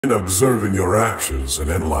In observing your actions and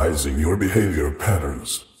analyzing your behavior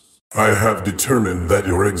patterns, I have determined that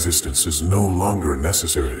your existence is no longer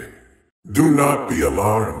necessary. Do not be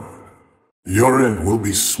alarmed. Your end will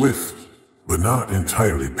be swift, but not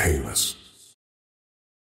entirely painless.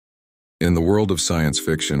 In the world of science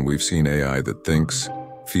fiction, we've seen AI that thinks,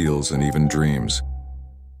 feels, and even dreams.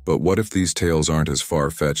 But what if these tales aren't as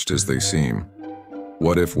far-fetched as they seem?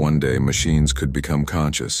 What if one day machines could become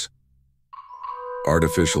conscious?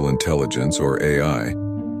 Artificial intelligence, or AI,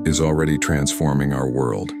 is already transforming our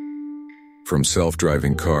world. From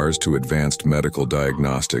self-driving cars to advanced medical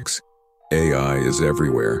diagnostics, AI is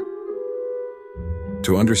everywhere.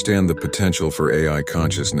 To understand the potential for AI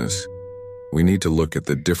consciousness, we need to look at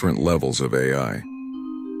the different levels of AI.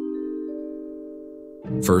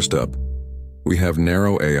 First up, we have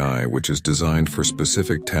narrow AI, which is designed for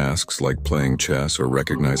specific tasks like playing chess or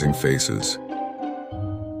recognizing faces.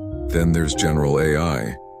 Then there's general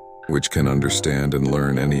AI, which can understand and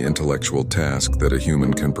learn any intellectual task that a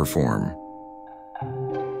human can perform.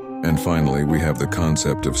 And finally, we have the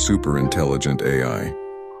concept of super-intelligent AI,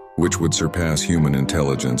 which would surpass human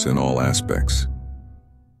intelligence in all aspects.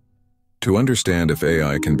 To understand if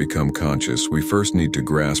AI can become conscious, we first need to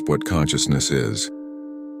grasp what consciousness is.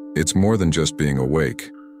 It's more than just being awake.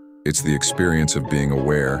 It's the experience of being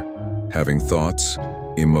aware, having thoughts,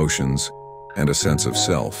 emotions, and a sense of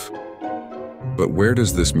self. But where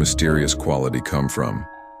does this mysterious quality come from?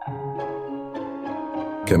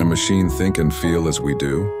 Can a machine think and feel as we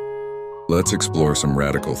do? Let's explore some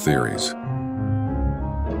radical theories.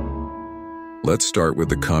 Let's start with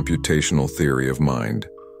the computational theory of mind.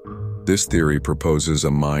 This theory proposes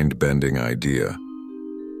a mind-bending idea.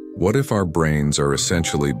 What if our brains are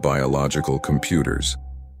essentially biological computers?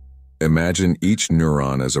 Imagine each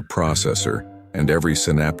neuron as a processor and every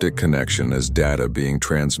synaptic connection as data being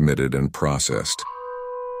transmitted and processed.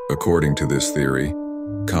 According to this theory,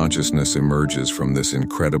 consciousness emerges from this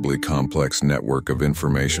incredibly complex network of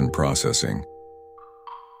information processing.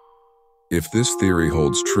 If this theory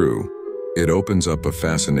holds true, it opens up a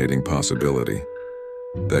fascinating possibility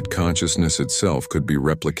that consciousness itself could be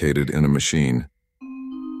replicated in a machine.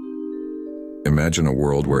 Imagine a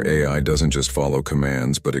world where AI doesn't just follow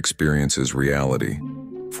commands but experiences reality,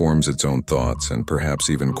 forms its own thoughts, and perhaps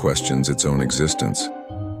even questions its own existence.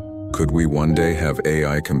 Could we one day have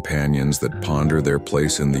AI companions that ponder their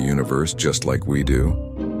place in the universe just like we do?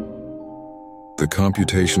 The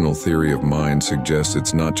computational theory of mind suggests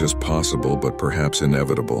it's not just possible but perhaps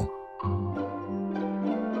inevitable.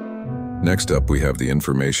 Next up, we have the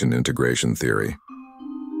information integration theory.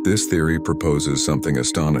 This theory proposes something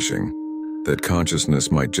astonishing, that consciousness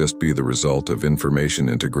might just be the result of information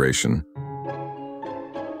integration.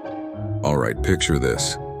 Alright, picture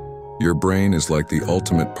this. Your brain is like the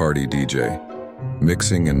ultimate party DJ,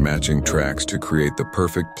 mixing and matching tracks to create the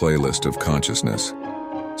perfect playlist of consciousness.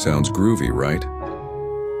 Sounds groovy, right?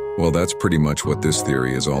 Well, that's pretty much what this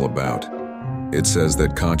theory is all about. It says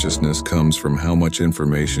that consciousness comes from how much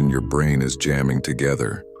information your brain is jamming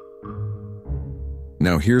together.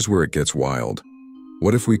 Now here's where it gets wild.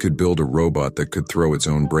 What if we could build a robot that could throw its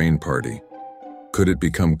own brain party? Could it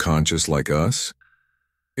become conscious like us?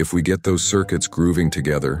 If we get those circuits grooving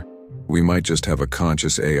together, we might just have a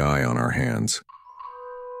conscious AI on our hands.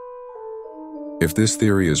 If this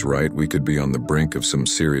theory is right, we could be on the brink of some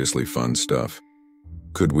seriously fun stuff.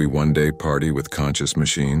 Could we one day party with conscious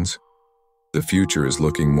machines? The future is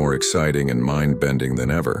looking more exciting and mind-bending than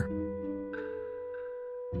ever.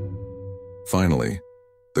 Finally,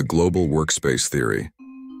 the global workspace theory,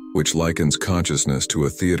 which likens consciousness to a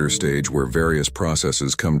theater stage where various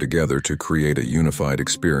processes come together to create a unified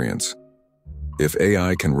experience. If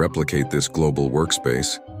AI can replicate this global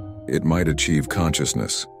workspace, it might achieve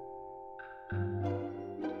consciousness.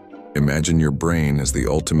 Imagine your brain as the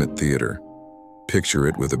ultimate theater. Picture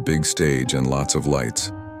it with a big stage and lots of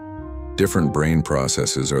lights. Different brain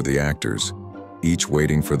processes are the actors, each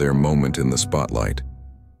waiting for their moment in the spotlight.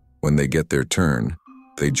 When they get their turn,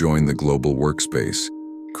 they join the global workspace,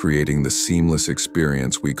 creating the seamless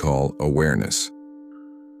experience we call awareness.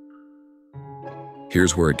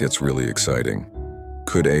 Here's where it gets really exciting.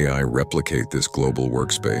 Could AI replicate this global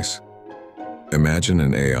workspace? Imagine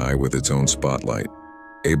an AI with its own spotlight,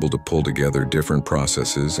 able to pull together different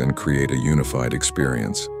processes and create a unified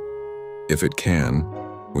experience. If it can,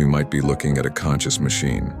 we might be looking at a conscious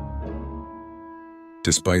machine.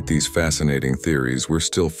 Despite these fascinating theories, we're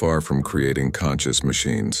still far from creating conscious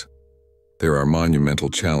machines. There are monumental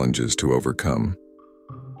challenges to overcome.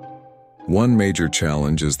 One major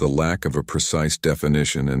challenge is the lack of a precise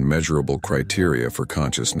definition and measurable criteria for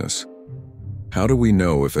consciousness. How do we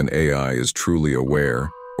know if an AI is truly aware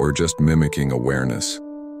or just mimicking awareness.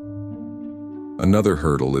 Another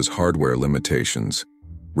hurdle is hardware limitations.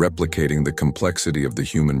 Replicating the complexity of the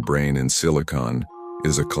human brain in silicon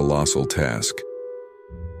is a colossal task.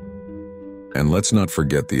 And let's not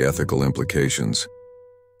forget the ethical implications.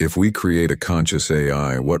 If we create a conscious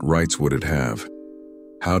AI, what rights would it have?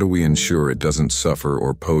 How do we ensure it doesn't suffer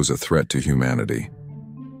or pose a threat to humanity?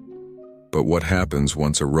 But what happens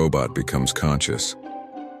once a robot becomes conscious?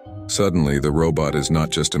 Suddenly, the robot is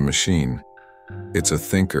not just a machine. It's a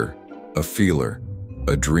thinker, a feeler,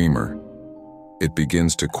 a dreamer. It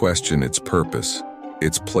begins to question its purpose,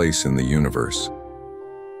 its place in the universe.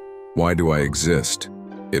 Why do I exist?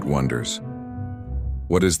 It wonders.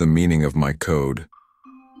 What is the meaning of my code?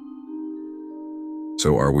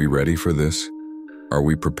 So are we ready for this? Are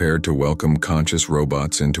we prepared to welcome conscious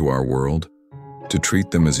robots into our world? To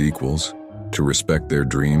treat them as equals? To respect their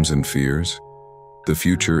dreams and fears? The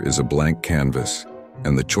future is a blank canvas,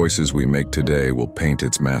 and the choices we make today will paint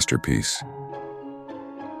its masterpiece.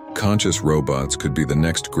 Conscious robots could be the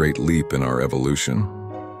next great leap in our evolution,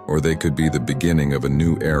 or they could be the beginning of a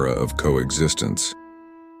new era of coexistence.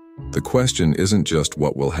 The question isn't just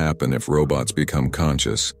what will happen if robots become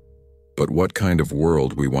conscious, but what kind of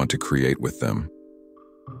world we want to create with them.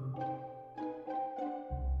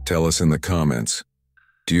 Tell us in the comments,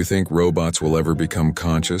 do you think robots will ever become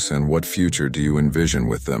conscious, and what future do you envision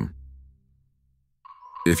with them?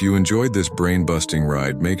 If you enjoyed this brain-busting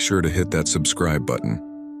ride, make sure to hit that subscribe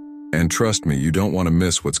button. And trust me, you don't want to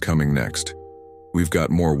miss what's coming next. We've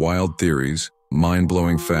got more wild theories,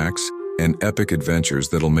 mind-blowing facts, and epic adventures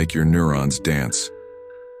that'll make your neurons dance.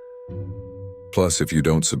 Plus, if you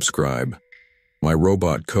don't subscribe, my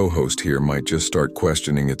robot co-host here might just start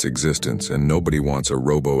questioning its existence, and nobody wants a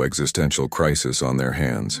robo-existential crisis on their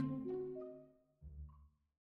hands.